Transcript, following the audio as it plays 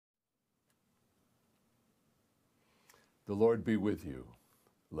The Lord be with you.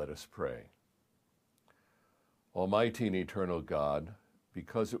 Let us pray. Almighty and eternal God,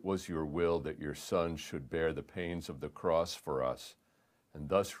 because it was your will that your Son should bear the pains of the cross for us, and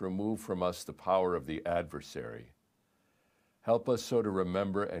thus remove from us the power of the adversary, help us so to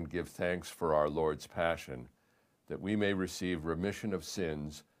remember and give thanks for our Lord's passion, that we may receive remission of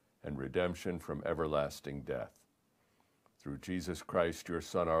sins and redemption from everlasting death. Through Jesus Christ, your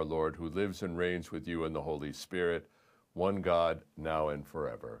Son, our Lord, who lives and reigns with you in the Holy Spirit, one God, now and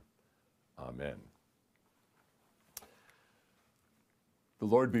forever. Amen. The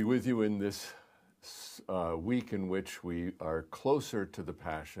Lord be with you in this week in which we are closer to the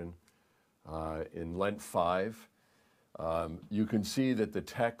Passion, in Lent 5. You can see that the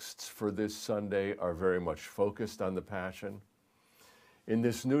texts for this Sunday are very much focused on the Passion. In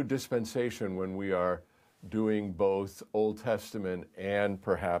this new dispensation, when we are doing both Old Testament and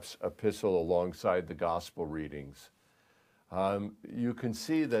perhaps epistle alongside the gospel readings, you can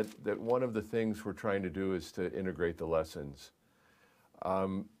see that one of the things we're trying to do is to integrate the lessons.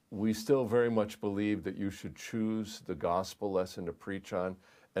 We still very much believe that you should choose the gospel lesson to preach on,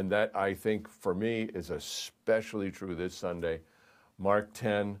 and that, I think, for me, is especially true this Sunday. Mark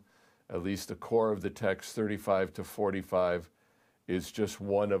 10, at least the core of the text, 35 to 45, is just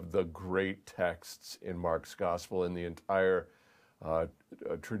one of the great texts in Mark's gospel in the entire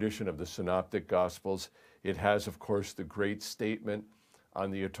tradition of the synoptic gospels. It has, of course, the great statement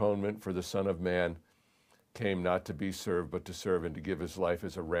on the atonement, for the Son of Man came not to be served, but to serve and to give his life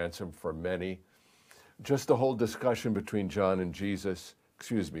as a ransom for many. Just the whole discussion between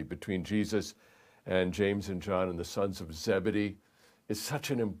between Jesus and James and John and the sons of Zebedee is such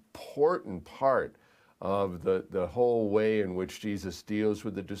an important part of the whole way in which Jesus deals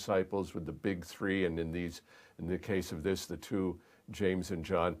with the disciples, with the big three, and in the case of this, the two, James and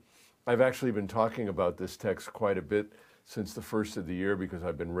John. I've actually been talking about this text quite a bit since the first of the year because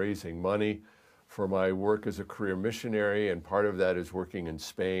I've been raising money for my work as a career missionary, and part of that is working in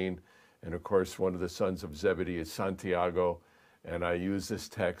Spain. And of course, one of the sons of Zebedee is Santiago, and I use this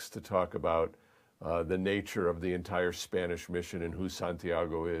text to talk about the nature of the entire Spanish mission and who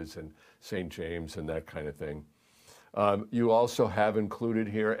Santiago is and St. James and that kind of thing. You also have included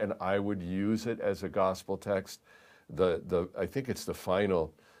here, and I would use it as a gospel text, I think it's the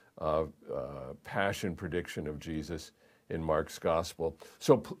final passion prediction of Jesus in Mark's gospel.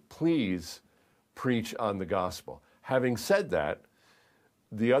 So please preach on the gospel. Having said that,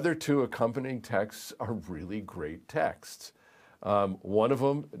 the other two accompanying texts are really great texts. One of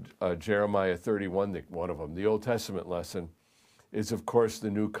them, Jeremiah 31, the Old Testament lesson, is of course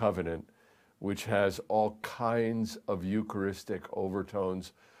the New Covenant, which has all kinds of Eucharistic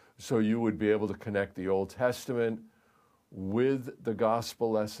overtones. So you would be able to connect the Old Testament with the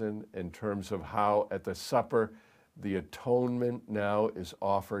gospel lesson in terms of how at the supper the atonement now is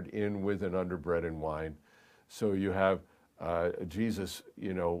offered in, with, and under bread and wine. So you have Jesus,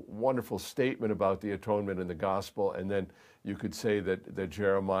 wonderful statement about the atonement in the gospel, and then you could say that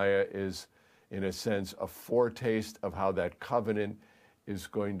Jeremiah is, in a sense, a foretaste of how that covenant is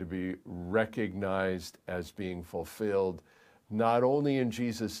going to be recognized as being fulfilled, not only in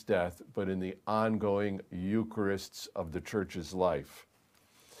Jesus' death, but in the ongoing Eucharists of the church's life.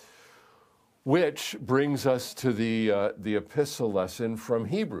 Which brings us to the epistle lesson from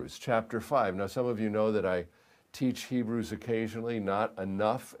Hebrews chapter 5. Now, some of you know that I teach Hebrews occasionally, not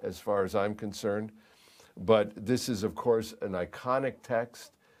enough as far as I'm concerned, but this is, of course, an iconic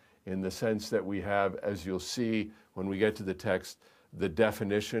text in the sense that we have, as you'll see when we get to the text, the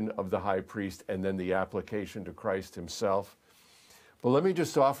definition of the high priest and then the application to Christ himself. But let me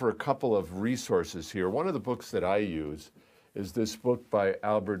just offer a couple of resources here. One of the books that I use is this book by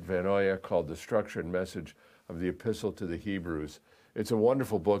Albert Van Oya called The Structure and Message of the Epistle to the Hebrews. It's a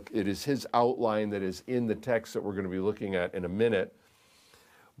wonderful book. It is his outline that is in the text that we're going to be looking at in a minute.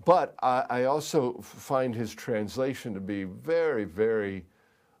 But I also find his translation to be very, very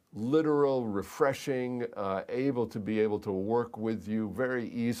literal, refreshing, able to work with you very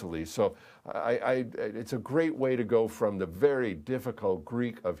easily. So it's a great way to go from the very difficult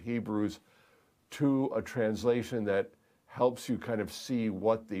Greek of Hebrews to a translation that helps you kind of see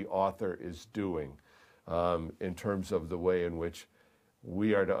what the author is doing in terms of the way in which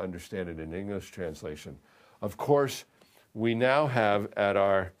we are to understand it in English translation. Of course, we now have at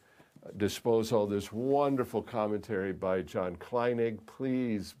our disposal this wonderful commentary by John Kleinig.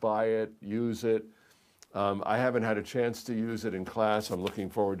 Please buy it, use it. I haven't had a chance to use it in class. I'm looking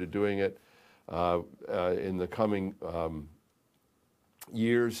forward to doing it in the coming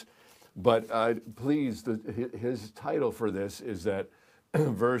years. But please, his title for this is that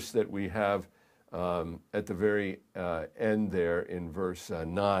verse that we have at the very end there in verse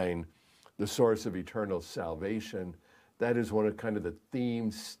 9, the source of eternal salvation. That is one of kind of the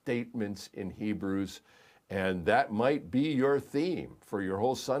theme statements in Hebrews, and that might be your theme for your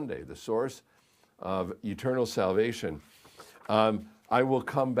whole Sunday, the source of eternal salvation. I will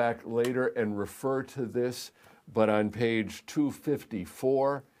come back later and refer to this, but on page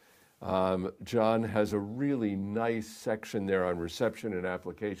 254, John has a really nice section there on reception and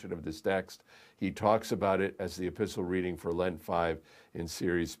application of this text. He talks about it as the epistle reading for Lent 5 in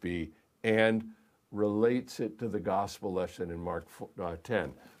Series B and relates it to the gospel lesson in Mark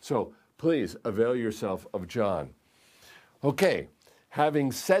 10. So please avail yourself of John. Okay,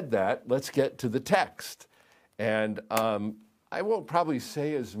 having said that, let's get to the text. And I won't probably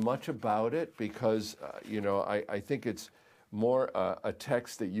say as much about it because, I think it's more a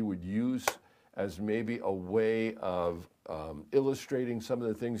text that you would use as maybe a way of illustrating some of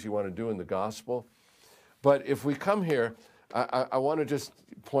the things you want to do in the gospel. But if we come here, I want to just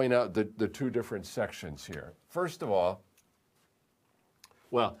point out the two different sections here. First of all,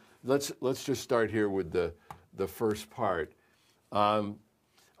 well, let's just start here with the first part.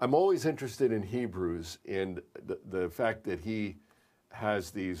 I'm always interested in Hebrews in the fact that he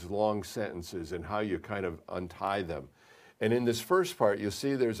has these long sentences and how you kind of untie them. And in this first part, you'll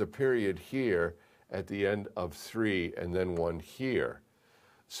see there's a period here at the end of 3 and then one here.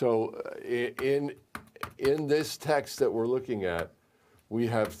 So in this text that we're looking at, we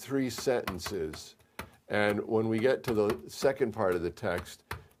have 3 sentences. And when we get to the second part of the text,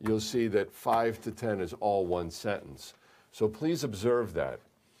 you'll see that 5 to 10 is all one sentence. So please observe that.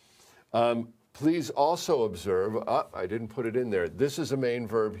 Please also observe, I didn't put it in there. This is a main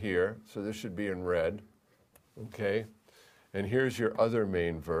verb here, so this should be in red, okay? And here's your other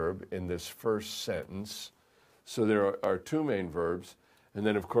main verb in this first sentence. So there are 2 main verbs. And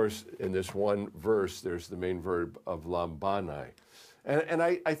then, of course, in this one verse, there's the main verb of lambanai. And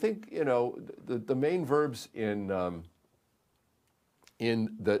I think, the main verbs in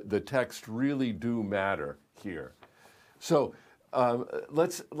the text really do matter here. So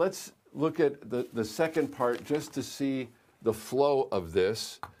let's look at the second part just to see the flow of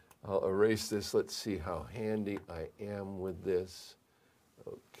this. I'll erase this. Let's see how handy I am with this.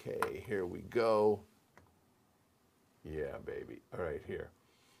 Okay, here we go. Yeah, baby. All right, here.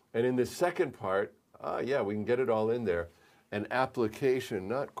 And in the second part, yeah, we can get it all in there. An application,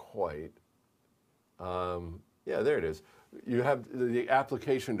 not quite. Yeah, there it is. You have the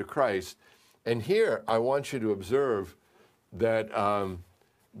application to Christ. And here, I want you to observe that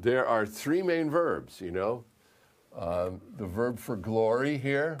there are 3 main verbs, the verb for glory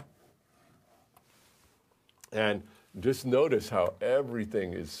here. And just notice how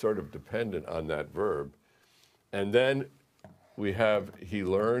everything is sort of dependent on that verb. And then we have he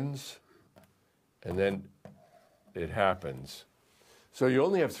learns, and then it happens. So you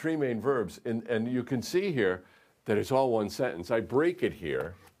only have 3 main verbs, and you can see here that it's all one sentence. I break it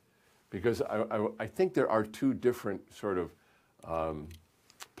here because I think there are 2 different sort of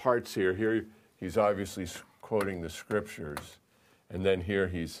parts here. Here he's obviously quoting the scriptures, and then here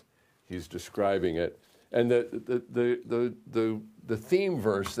he's describing it. And the theme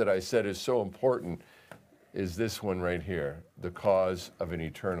verse that I said is so important is this one right here, the cause of an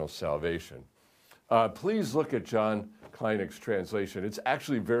eternal salvation. Please look at John Kleinig's translation. It's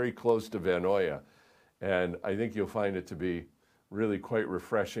actually very close to Van Oya, and I think you'll find it to be really quite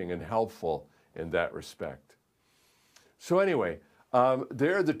refreshing and helpful in that respect. So anyway,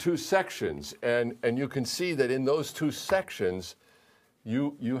 there are the 2 sections, and you can see that in those 2 sections,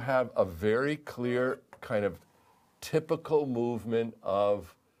 you have a very clear kind of typical movement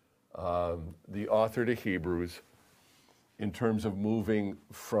of the author to Hebrews in terms of moving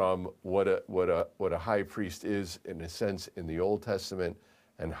from what a high priest is, in a sense, in the Old Testament,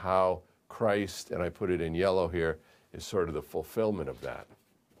 and how Christ, and I put it in yellow here, is sort of the fulfillment of that.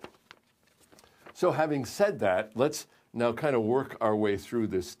 So having said that, let's now kind of work our way through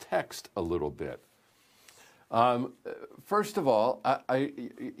this text a little bit. First of all,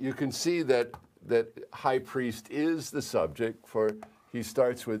 you can see that high priest is the subject, for he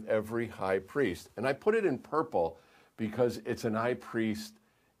starts with every high priest. And I put it in purple because it's an high priest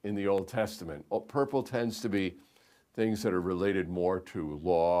in the Old Testament. Purple tends to be things that are related more to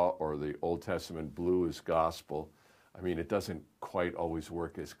law, or the Old Testament. Blue is gospel. I mean, it doesn't quite always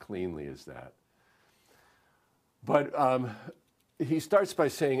work as cleanly as that. But he starts by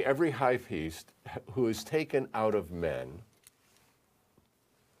saying every high priest who is taken out of men,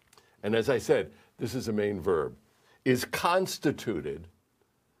 and as I said, this is a main verb, is constituted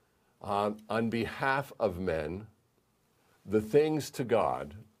on behalf of men, the things to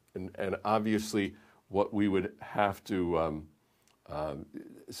God, and obviously what we would have to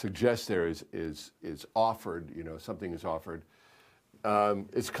suggest there is offered, something is offered.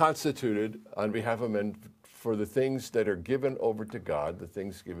 It's constituted on behalf of men for the things that are given over to God, the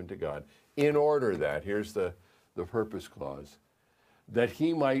things given to God, in order that, here's the purpose clause, that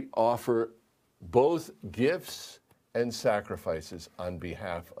he might offer both gifts and sacrifices on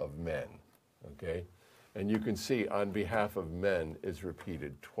behalf of men, okay? And you can see on behalf of men is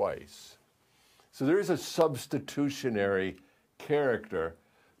repeated twice. So there is a substitutionary character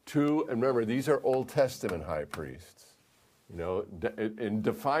to, and remember, these are Old Testament high priests, in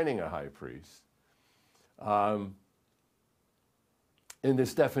defining a high priest. In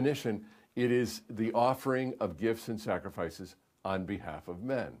this definition, it is the offering of gifts and sacrifices on behalf of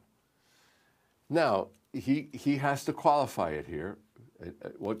men. Now, he has to qualify it here.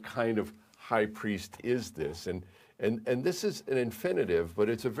 What kind of high priest is this? And this is an infinitive, but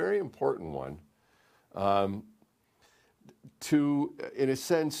it's a very important one. In a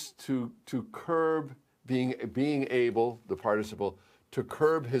sense, to curb being able, the participle, to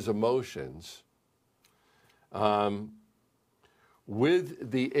curb his emotions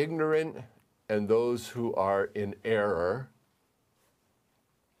with the ignorant and those who are in error,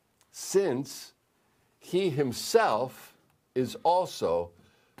 since he himself is also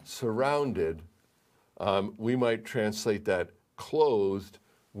surrounded, we might translate that, clothed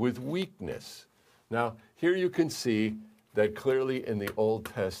with weakness. Now, here you can see that clearly in the Old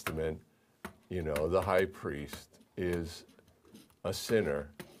Testament, the high priest is a sinner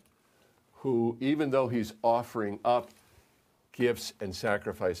who, even though he's offering up gifts and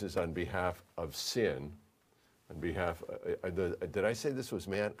sacrifices on behalf of sin, did I say this was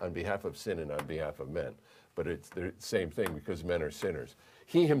man? On behalf of sin and on behalf of men. But it's the same thing because men are sinners.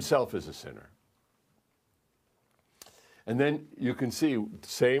 He himself is a sinner. And then you can see,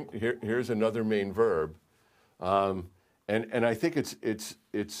 here's another main verb. And I think it's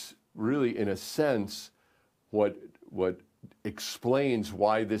really, in a sense, what explains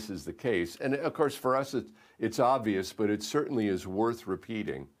why this is the case. And of course, for us, it's obvious, but it certainly is worth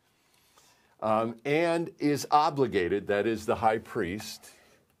repeating. And is obligated, that is, the high priest,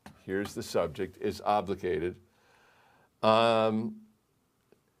 here's the subject, is obligated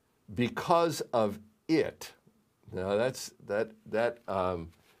because of it. Now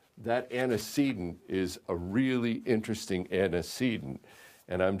that antecedent is a really interesting antecedent.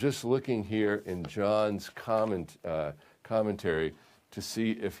 And I'm just looking here in John's commentary to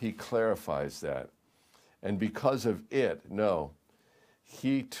see if he clarifies that. And because of it, no,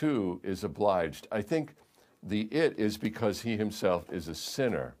 he too is obliged. I think the it is because he himself is a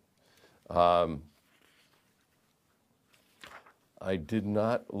sinner. I did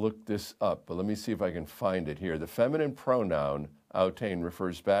not look this up, but let me see if I can find it here. The feminine pronoun, autein,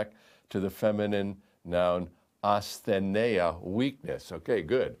 refers back to the feminine noun astheneia, weakness. Okay,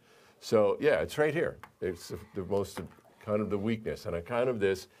 good. So, yeah, it's right here. It's the most kind of the weakness. On account of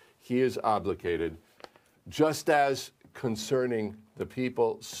this, he is obligated, just as concerning the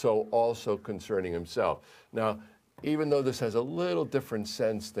people, so also concerning himself. Now, even though this has a little different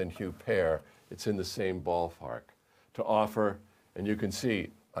sense than huper, it's in the same ballpark. To offer, and you can see,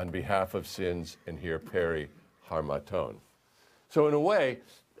 on behalf of sins, and here peri harmaton. So in a way,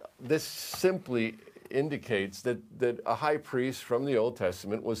 this simply indicates that a high priest from the Old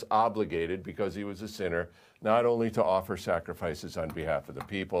Testament was obligated, because he was a sinner, not only to offer sacrifices on behalf of the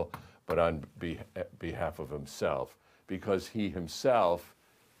people, but on behalf of himself, because he himself,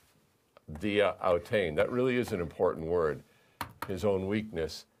 dia autein, that really is an important word, his own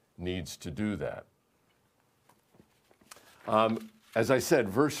weakness needs to do that. As I said,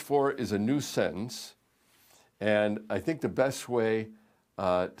 verse 4 is a new sentence, and I think the best way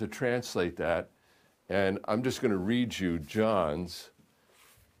to translate that, and I'm just going to read you John's,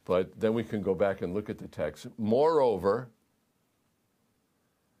 but then we can go back and look at the text. Moreover,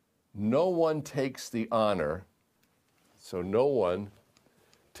 no one takes the honor, so no one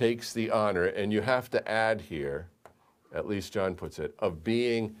takes the honor, and you have to add here, at least John puts it, of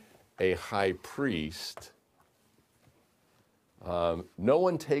being a high priest. No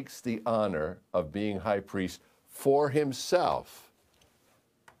one takes the honor of being high priest for himself.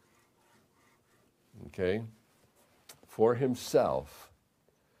 Okay? For himself.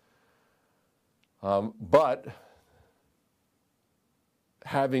 But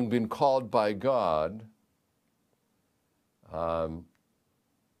having been called by God,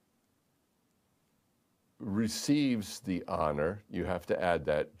 receives the honor, you have to add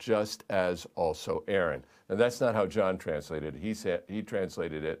that, just as also Aaron. And that's not how John translated it. He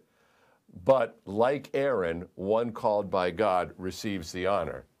translated it, but like Aaron, one called by God receives the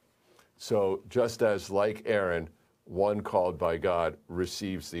honor. So just as like Aaron, one called by God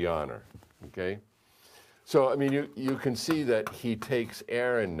receives the honor, okay? So, I mean, you can see that he takes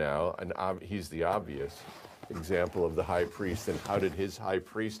Aaron now, and he's the obvious example of the high priest, and how did his high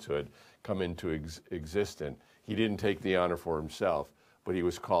priesthood come into existence? He didn't take the honor for himself, but he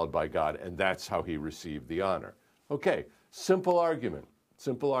was called by God, and that's how he received the honor. Okay, simple argument,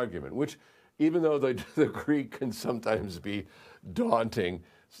 which even though the Greek can sometimes be daunting,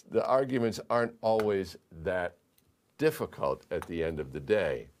 the arguments aren't always that difficult at the end of the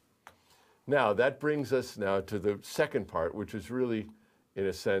day. Now, that brings us now to the second part, which is really, in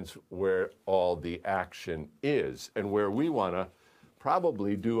a sense, where all the action is, and where we want to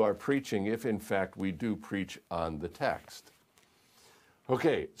probably do our preaching, if in fact we do preach on the text.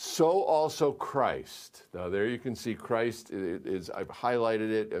 Okay, so also Christ. Now there you can see Christ is, I've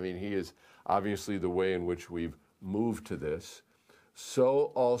highlighted it. I mean, he is obviously the way in which we've moved to this.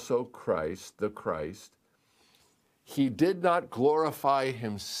 So also Christ, the Christ, he did not glorify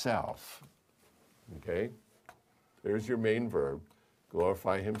himself. Okay, there's your main verb,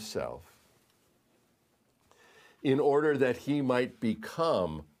 glorify himself, in order that he might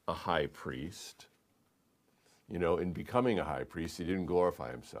become a high priest. You know, in becoming a high priest, he didn't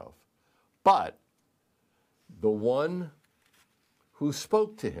glorify himself, but the one who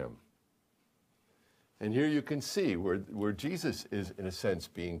spoke to him. And here you can see where Jesus is, in a sense,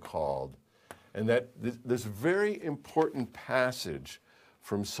 being called, and that this very important passage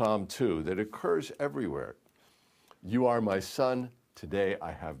from Psalm 2 that occurs everywhere. You are my son, today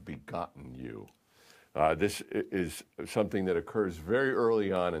I have begotten you. This is something that occurs very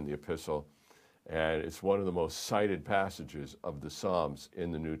early on in the epistle, and it's one of the most cited passages of the Psalms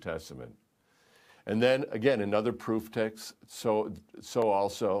in the New Testament. And then, again, another proof text, so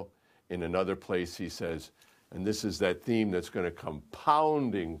also in another place he says, and this is that theme that's going to come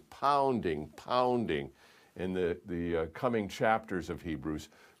pounding in the coming chapters of Hebrews.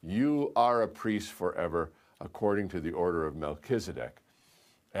 You are a priest forever, according to the order of Melchizedek.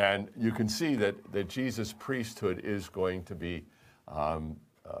 And you can see that Jesus' priesthood is going to be kind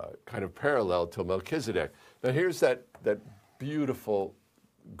of parallel to Melchizedek. Now here's that beautiful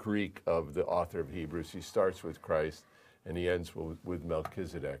Greek of the author of Hebrews. He starts with Christ and he ends with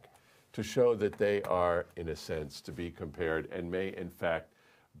Melchizedek to show that they are, in a sense, to be compared and may, in fact,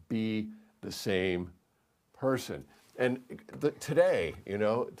 be the same person. And today,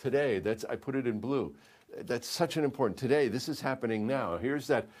 I put it in blue. That's such an important, today, this is happening now. Here's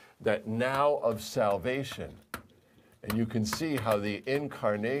that now of salvation. And you can see how the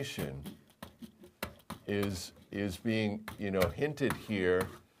incarnation is being, hinted here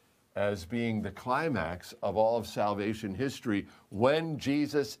as being the climax of all of salvation history when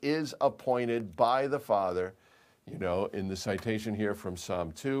Jesus is appointed by the Father, in the citation here from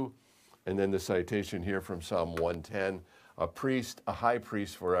Psalm 2, and then the citation here from Psalm 110, a priest, a high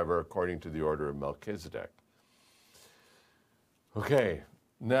priest forever, according to the order of Melchizedek. Okay,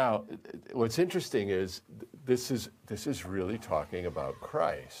 now what's interesting is this is really talking about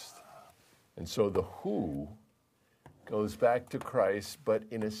Christ. And so the who goes back to Christ, but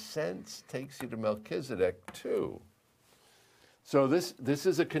in a sense takes you to Melchizedek too. So this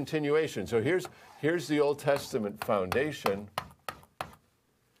is a continuation. So here's the Old Testament foundation,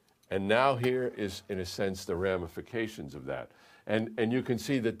 and now here is, in a sense, the ramifications of that. And you can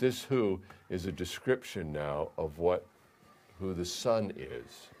see that this who is a description now of who the Son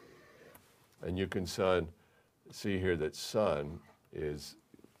is. And you can see here that Son is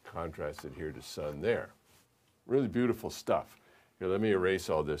contrasted here to Son there. Really beautiful stuff. Here, let me erase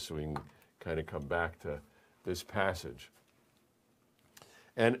all this so we can kind of come back to this passage.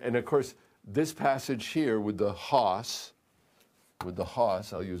 And of course, this passage here with the hos,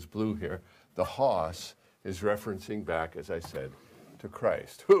 I'll use blue here, the hos is referencing back, as I said, to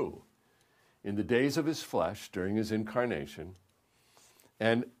Christ, who, in the days of his flesh, during his incarnation,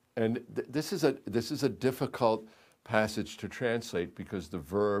 and this is a difficult passage to translate because the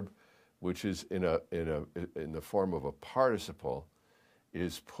verb, which is in the form of a participle,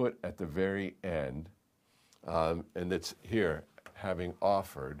 is put at the very end, and it's here, having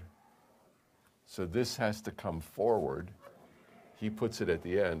offered. So this has to come forward. He puts it at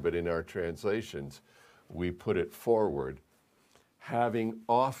the end, but in our translations, we put it forward. Having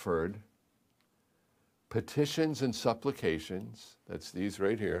offered petitions and supplications, that's these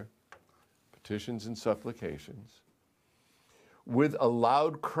right here, petitions and supplications, with a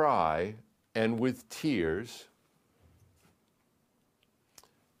loud cry and with tears,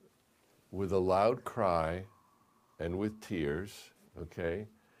 okay?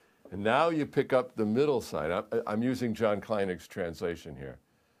 And now you pick up the middle side. I'm using John Kleinig's translation here.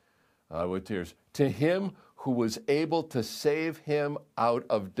 with tears, to him who was able to save him out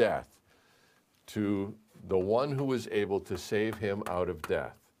of death. To the one who was able to save him out of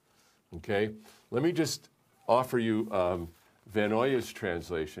death. Okay? Let me just offer you Van Oy's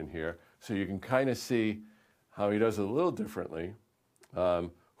translation here so you can kind of see how he does it a little differently.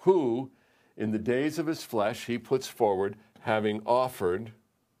 Who, in the days of his flesh, he puts forward, having offered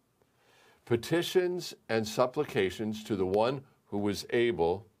petitions and supplications to the one who was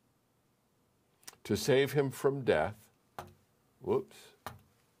able to save him from death. Whoops.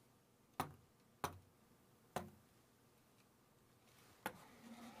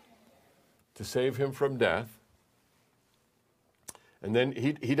 To save him from death. And then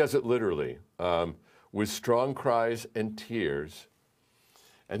he does it literally, with strong cries and tears.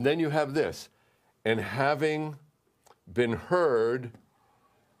 And then you have this, and having been heard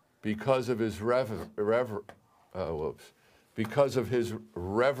because of his because of his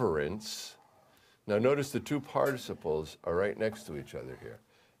reverence. Now notice the two participles are right next to each other here.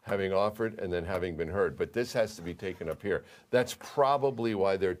 Having offered and then having been heard. But this has to be taken up here. That's probably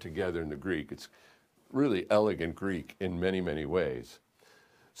why they're together in the Greek. It's really elegant Greek in many, many ways.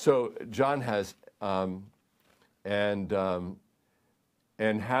 So John has, and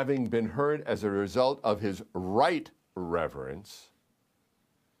having been heard as a result of his right reverence,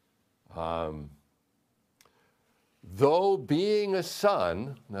 though being a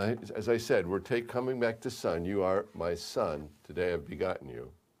son, now, as I said, we're coming back to son, you are my son, today I've begotten you.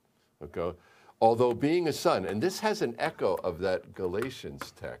 Okay? Although being a son, and this has an echo of that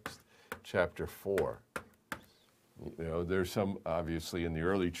Galatians text, chapter 4. You know, there's some, obviously, in the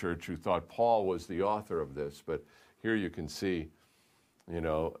early church who thought Paul was the author of this, but here you can see, you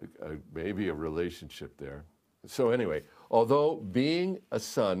know, maybe a relationship there. So anyway, although being a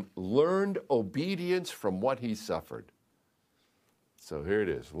son, learned obedience from what he suffered. So here it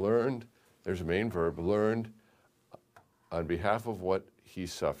is, learned, there's a main verb, learned on behalf of what he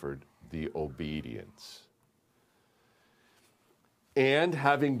suffered, the obedience. And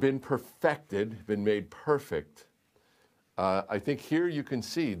having been perfected, been made perfect, I think here you can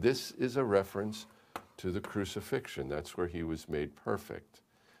see this is a reference to the crucifixion. That's where he was made perfect.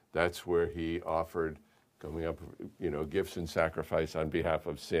 That's where he offered, coming up, you know, gifts and sacrifice on behalf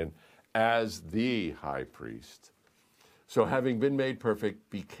of sin as the high priest. So having been made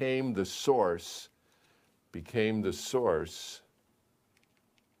perfect, became the source.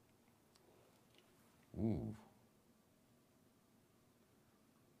 Ooh.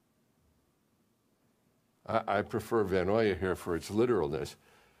 I prefer Van Oye here for its literalness.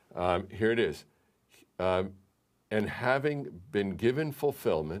 Here it is. And having been given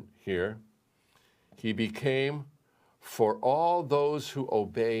fulfillment, here, he became, for all those who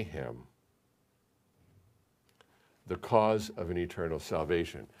obey him, the cause of an eternal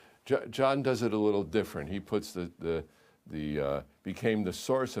salvation. John does it a little different. He puts became the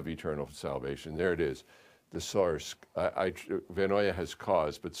source of eternal salvation. There it is, the source. Van Oye has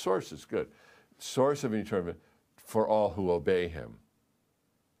cause, but source is good. Source of eternal for all who obey him.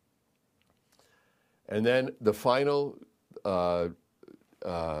 And then the final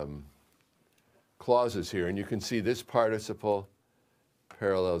clauses here, and you can see this participle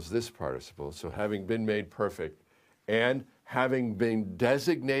parallels this participle. So having been made perfect and having been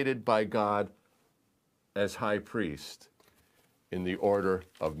designated by God as high priest in the order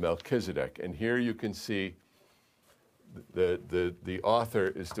of Melchizedek. And here you can see the author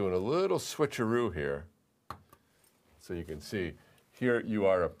is doing a little switcheroo here. So you can see here you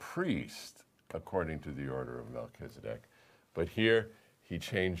are a priest according to the order of Melchizedek. But here he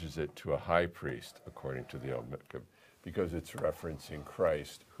changes it to a high priest according to the because it's referencing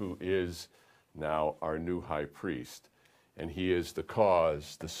Christ, who is now our new high priest. And he is the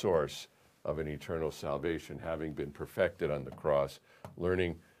cause, the source of an eternal salvation, having been perfected on the cross,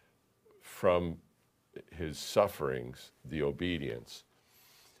 learning from his sufferings, the obedience.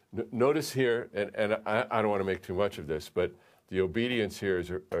 Notice here, and I don't want to make too much of this, but the obedience here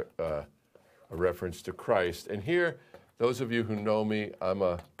is a reference to Christ. And here, those of you who know me, I'm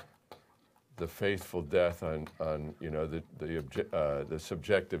the faithful death on you know, the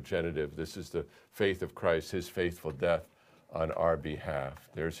subjective genitive. This is the faith of Christ, his faithful death on our behalf.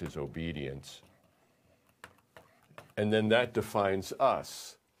 There's his obedience. And then that defines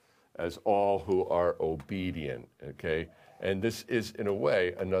us as all who are obedient, okay? And this is, in a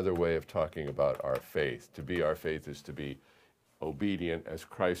way, another way of talking about our faith. To be our faith is to be obedient as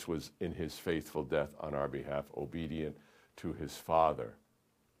Christ was in his faithful death on our behalf, obedient to his Father.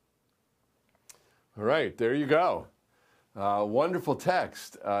 All right, there you go. Wonderful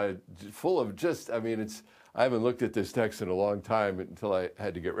text, full of just, I mean, I haven't looked at this text in a long time until I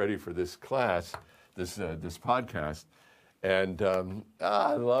had to get ready for this class, this podcast. And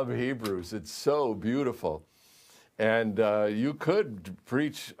I love Hebrews. It's so beautiful. And you could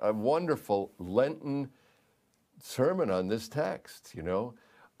preach a wonderful Lenten sermon on this text, you know.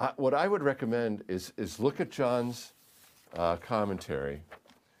 What I would recommend is look at John's commentary.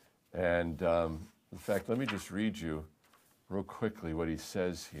 And in fact, let me just read you real quickly what he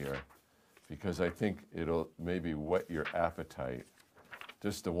says here, because I think it'll maybe whet your appetite.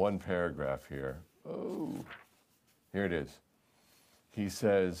 Just the one paragraph here. Oh, here it is. He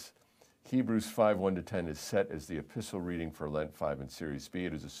says, Hebrews 5, 1-10 is set as the epistle reading for Lent 5 in Series B.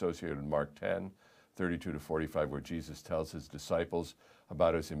 It is associated with Mark 10, 32-45, where Jesus tells his disciples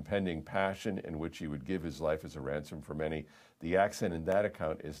about his impending passion in which he would give his life as a ransom for many. The accent in that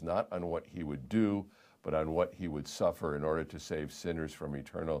account is not on what he would do, but on what he would suffer in order to save sinners from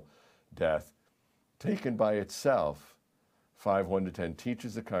eternal death. Taken by itself, 5, 1-10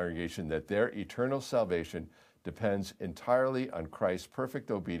 teaches the congregation that their eternal salvation depends entirely on Christ's perfect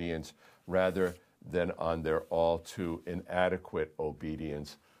obedience rather than on their all too inadequate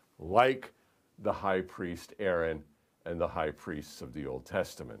obedience, like the high priest Aaron and the high priests of the Old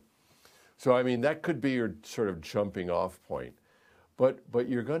Testament. So, I mean, that could be your sort of jumping off point. But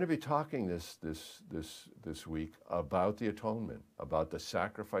you're going to be talking this week about the atonement, about the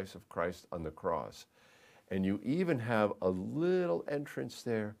sacrifice of Christ on the cross. And you even have a little entrance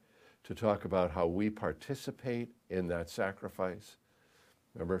there to talk about how we participate in that sacrifice.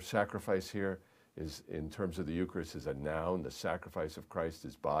 Remember, sacrifice here is, in terms of the Eucharist, is a noun. The sacrifice of Christ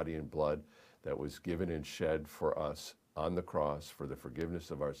is body and blood that was given and shed for us on the cross for the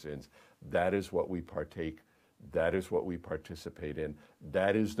forgiveness of our sins. That is what we partake. That is what we participate in.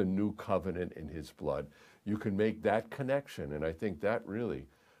 That is the new covenant in his blood. You can make that connection, and I think that really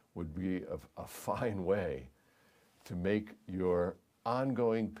would be a fine way to make your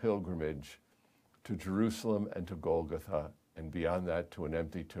ongoing pilgrimage to Jerusalem and to Golgotha, and beyond that to an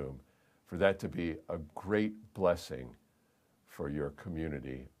empty tomb, for that to be a great blessing for your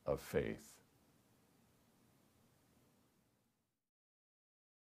community of faith.